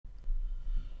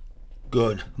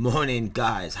Good morning,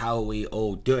 guys. How are we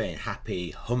all doing?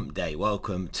 Happy hump day.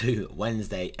 Welcome to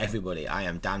Wednesday, everybody. I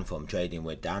am Dan from Trading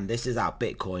with Dan. This is our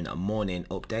Bitcoin morning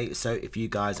update. So if you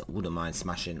guys wouldn't mind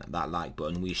smashing that like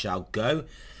button, we shall go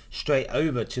straight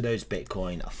over to those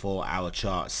Bitcoin 4-hour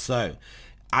charts. So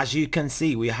as you can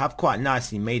see, we have quite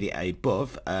nicely made it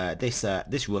above this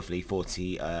roughly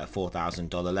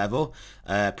 $44,000 level.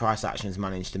 Price actions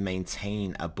managed to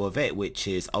maintain above it, which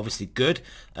is obviously good.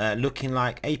 Looking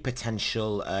like a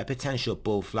potential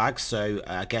bull flag. So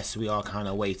I guess we are kind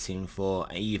of waiting for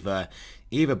either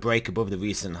break above the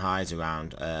recent highs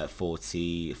around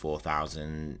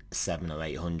 44,700 or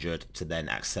 800 to then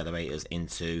accelerate us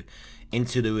into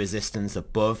the resistance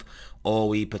above, or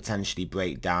we potentially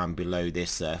break down below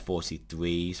this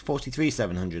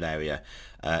 43,700 area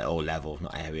or level,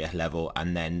 not area, level,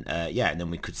 and then and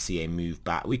then we could see a move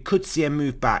back. We could see a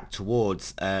move back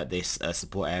towards this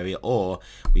support area, or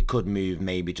we could move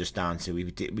maybe just down to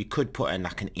we could put in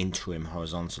like an interim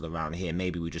horizontal around here.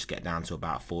 Maybe we just get down to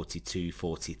about 42,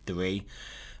 43.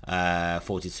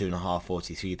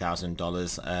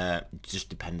 $43,000 just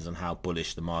depends on how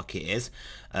bullish the market is.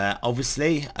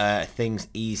 Obviously things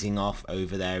easing off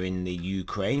over there in the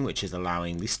Ukraine, which is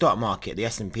allowing the stock market, the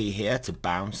S&P here, to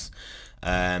bounce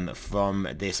from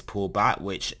this pullback,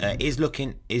 which is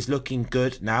looking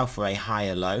good now for a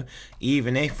higher low.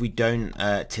 Even if we don't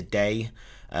today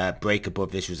break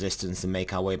above this resistance and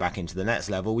make our way back into the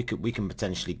next level, we can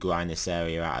potentially grind this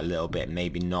area out a little bit,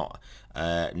 maybe not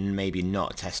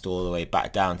test all the way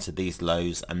back down to these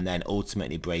lows, and then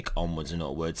ultimately break onwards and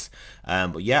upwards.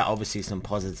 But yeah, obviously some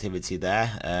positivity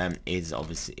there is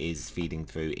feeding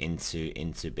through into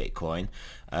Bitcoin.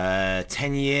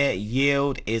 10-year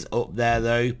yield is up there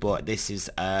though, but this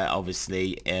is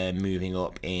obviously moving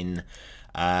up in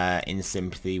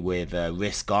sympathy with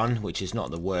risk on, which is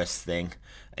not the worst thing.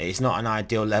 It's not an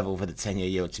ideal level for the 10-year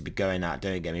yield to be going at,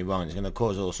 don't get me wrong. It's going to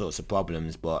cause all sorts of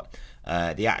problems, but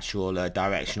the actual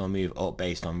directional move up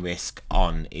based on risk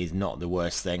on is not the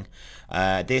worst thing.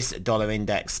 This dollar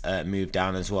index moved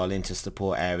down as well into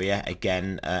support area,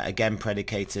 again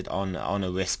predicated on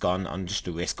a risk on, just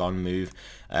a risk on move,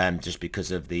 just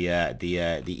because of the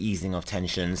easing of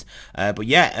tensions. But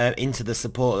yeah, into the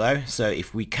support though. So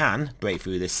if we can break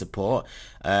through this support,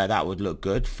 that would look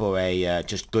good for a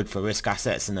just good for risk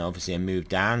assets, and obviously a move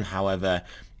down. However,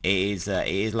 it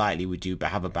is likely we do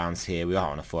have a bounce here. We are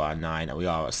on a 409 and we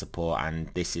are at support, and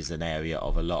this is an area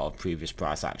of a lot of previous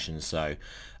price actions, so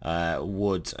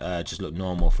would just look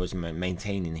normal for us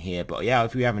maintaining here. But yeah,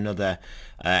 if we have another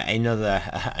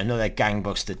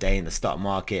gangbuster day in the stock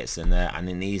markets and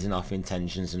an easing off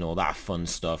intentions and all that fun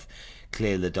stuff,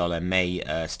 clearly the dollar may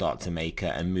start to make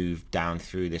a move down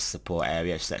through this support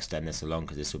area. Just extend this along,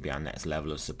 because this will be our next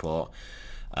level of support.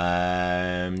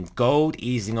 Gold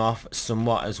easing off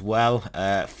somewhat as well.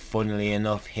 Funnily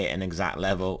enough, hit an exact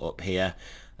level up here.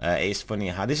 It's funny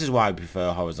how this is why we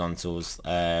prefer horizontals.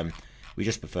 We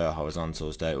just prefer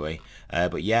horizontals, don't we?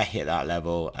 But yeah, hit that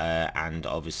level and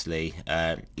obviously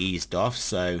eased off.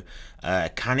 So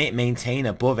can it maintain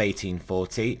above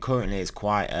 1840? Currently it's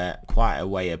quite a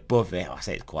way above it. I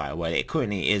say it's quite a way. It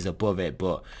currently is above it,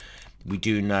 but we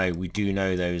do know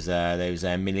those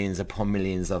millions upon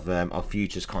millions of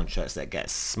futures contracts that get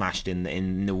smashed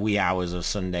in the wee hours of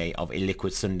Sunday, of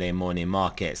illiquid Sunday morning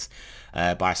markets,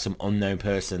 by some unknown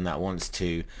person that wants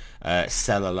to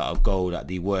sell a lot of gold at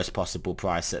the worst possible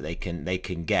price that they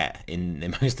can get in the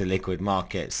most illiquid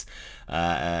markets,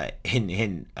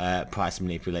 in price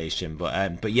manipulation.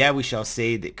 But yeah, we shall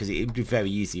see, because it would be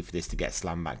very easy for this to get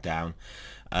slammed back down.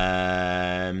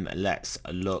 Let's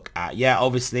look at, yeah,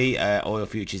 obviously oil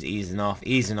futures easing off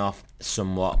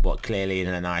somewhat, but clearly in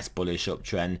a nice bullish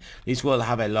uptrend. This will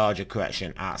have a larger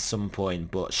correction at some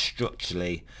point, but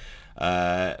structurally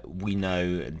we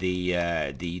know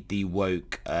the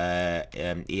woke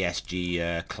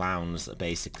ESG clowns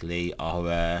basically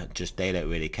are just, they don't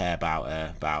really care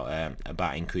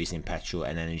about increasing petrol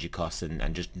and energy costs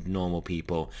and just normal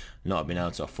people not being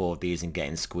able to afford these and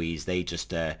getting squeezed. They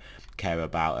just care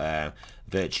about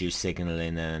virtue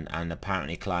signaling and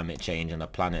apparently climate change on a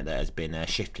planet that has been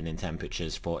shifting in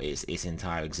temperatures for its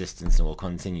entire existence and will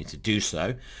continue to do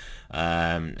so.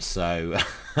 But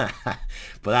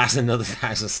that's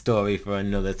a story for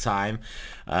another time.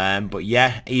 But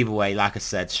yeah, either way, like I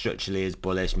said, structurally is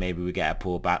bullish. Maybe we get a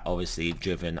pullback, obviously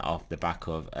driven off the back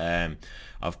of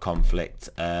conflict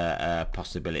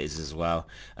possibilities as well.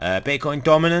 Bitcoin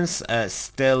dominance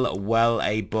still well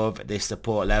above this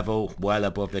support level, well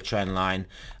above the trend line.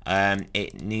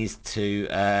 It needs to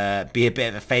be a bit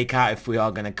of a fake out if we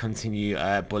are going to continue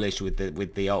bullish with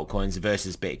the altcoins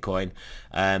versus Bitcoin.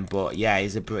 But yeah,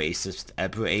 it's a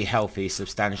pretty healthy,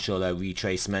 substantial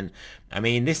retracement. I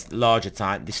mean, this larger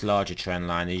trend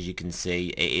line, as you can see,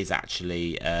 it is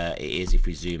actually if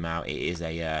we zoom out, it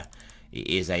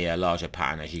is a larger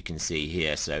pattern, as you can see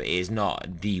here. So it is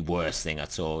not the worst thing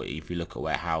at all. If you look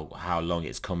at how long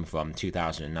it's come from,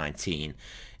 2019,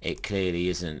 it clearly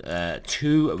isn't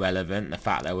too relevant. The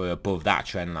fact that we're above that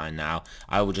trend line now,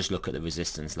 I will just look at the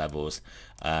resistance levels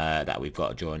that we've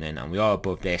got drawn in, and we are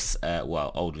above this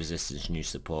well, old resistance, new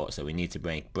support. So we need to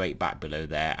break back below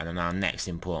there, and then our next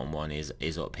important one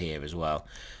is up here as well.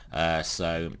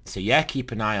 So yeah,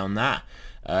 keep an eye on that.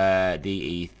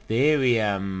 The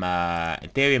Ethereum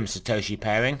Satoshi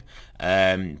pairing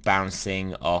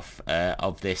bouncing off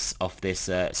this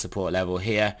support level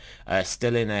here,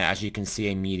 still in as you can see,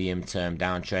 a medium-term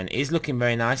downtrend. Is looking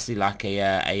very nicely like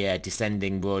a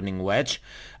descending broadening wedge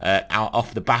out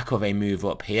off the back of a move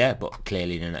up here, but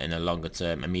clearly in a longer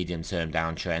term, a medium-term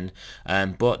downtrend.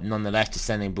 But nonetheless,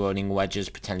 descending broadening wedges,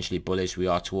 potentially bullish. We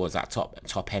are towards that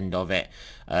top end of it,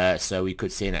 so we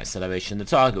could see an acceleration. The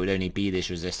target would only be this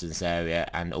resistance area,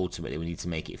 and ultimately we need to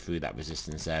make it through that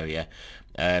resistance area.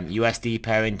 USD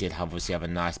pairing did obviously have a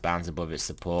nice bounce above its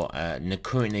support.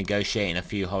 Currently negotiating a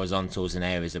few horizontals in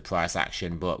areas of price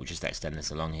action, but we'll just extend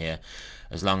this along here.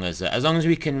 As long as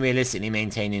we can realistically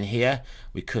maintain in here,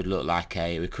 we could look like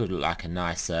a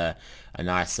nice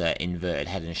inverted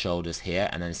head and shoulders here,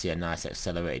 and then see a nice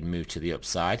accelerated move to the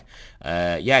upside.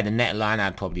 Yeah, the net line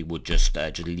I probably would just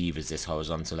leave as this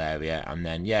horizontal area, and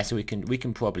then yeah, so we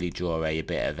can probably draw a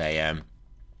bit of a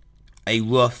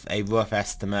rough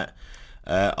estimate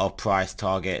of price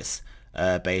targets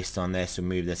based on this. We'll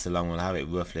move this along, we'll have it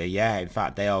roughly. Yeah, in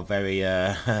fact they are very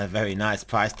very nice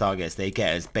price targets. They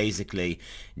get us basically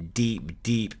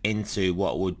deep into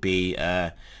what would be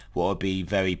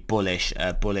very bullish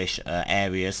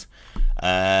areas,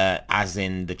 as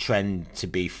in the trend to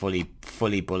be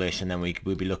fully bullish, and then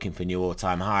we'll be looking for new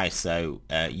all-time highs. So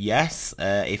yes,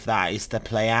 if that is to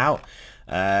play out,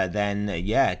 then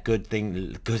yeah, good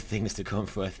things to come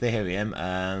for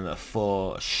Ethereum,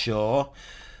 for sure.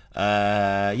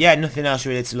 Yeah, nothing else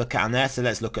really to look at on there, so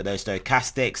let's look at those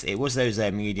stochastics. It was those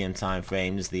medium time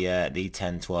frames, the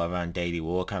 10-12 round daily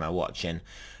we were kind of watching.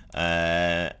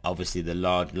 Obviously the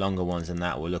longer ones than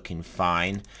that were looking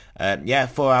fine. Yeah,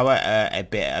 4 hour a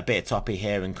bit toppy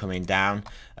here and coming down.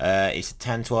 It's a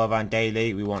 10-12 round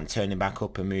daily. We want turning back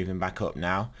up and moving back up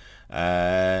now.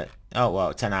 Oh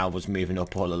well, 10 hour was moving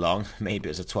up all along. Maybe it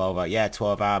was a 12 hour. Yeah,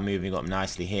 12 hour moving up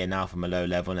nicely here now from a low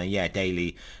level, and yeah,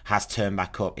 daily has turned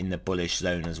back up in the bullish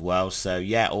zone as well. So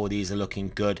yeah, all these are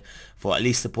looking good for at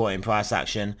least supporting price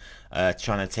action,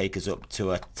 trying to take us up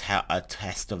to a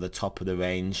test of the top of the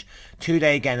range.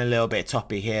 2-day getting a little bit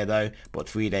toppy here though, but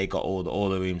 3-day got all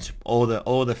the room to,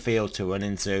 all the field to run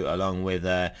into, along with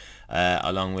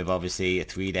obviously a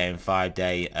 3-day and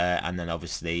 5-day, and then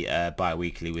obviously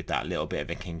bi-weekly with that little bit of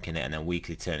a kink in it, and then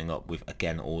weekly turning up with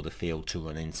again all the field to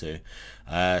run into.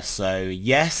 So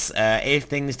yes, if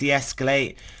things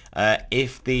de-escalate,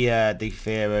 if the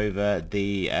fear over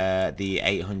the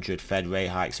 800 Fed rate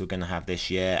hikes we're going to have this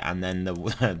year, and then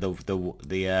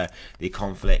the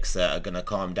conflicts are going to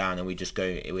calm down, and we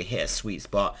hit a sweet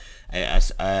spot,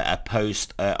 a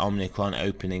post Omicron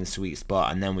opening sweet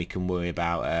spot, and then we can worry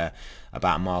about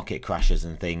market crashes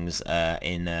and things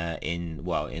in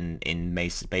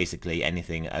basically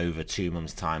anything over 2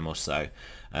 months time or so.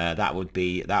 That would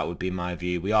be my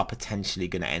view. We are potentially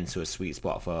going to enter a sweet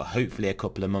spot for hopefully a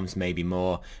couple of months, maybe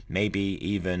more, maybe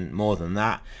even more than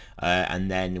that, and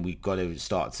then we've got to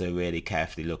start to really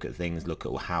carefully look at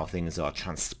how things are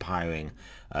transpiring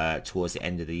towards the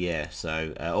end of the year,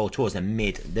 so or towards the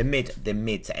mid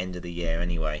to end of the year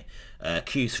anyway.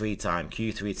 Q3 time,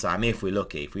 if we're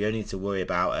lucky. If we only need to worry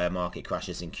about market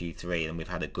crashes in Q3, and we've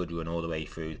had a good run all the way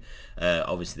through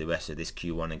obviously the rest of this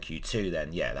Q1 and Q2,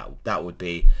 then yeah, that would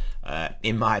be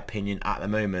in my opinion at the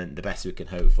moment the best we can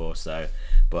hope for. So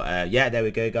but yeah, there we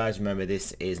go guys. Remember,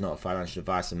 this is not financial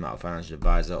advice. I'm not a financial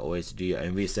advisor. Always do your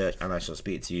own research, and I shall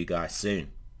speak to you guys soon.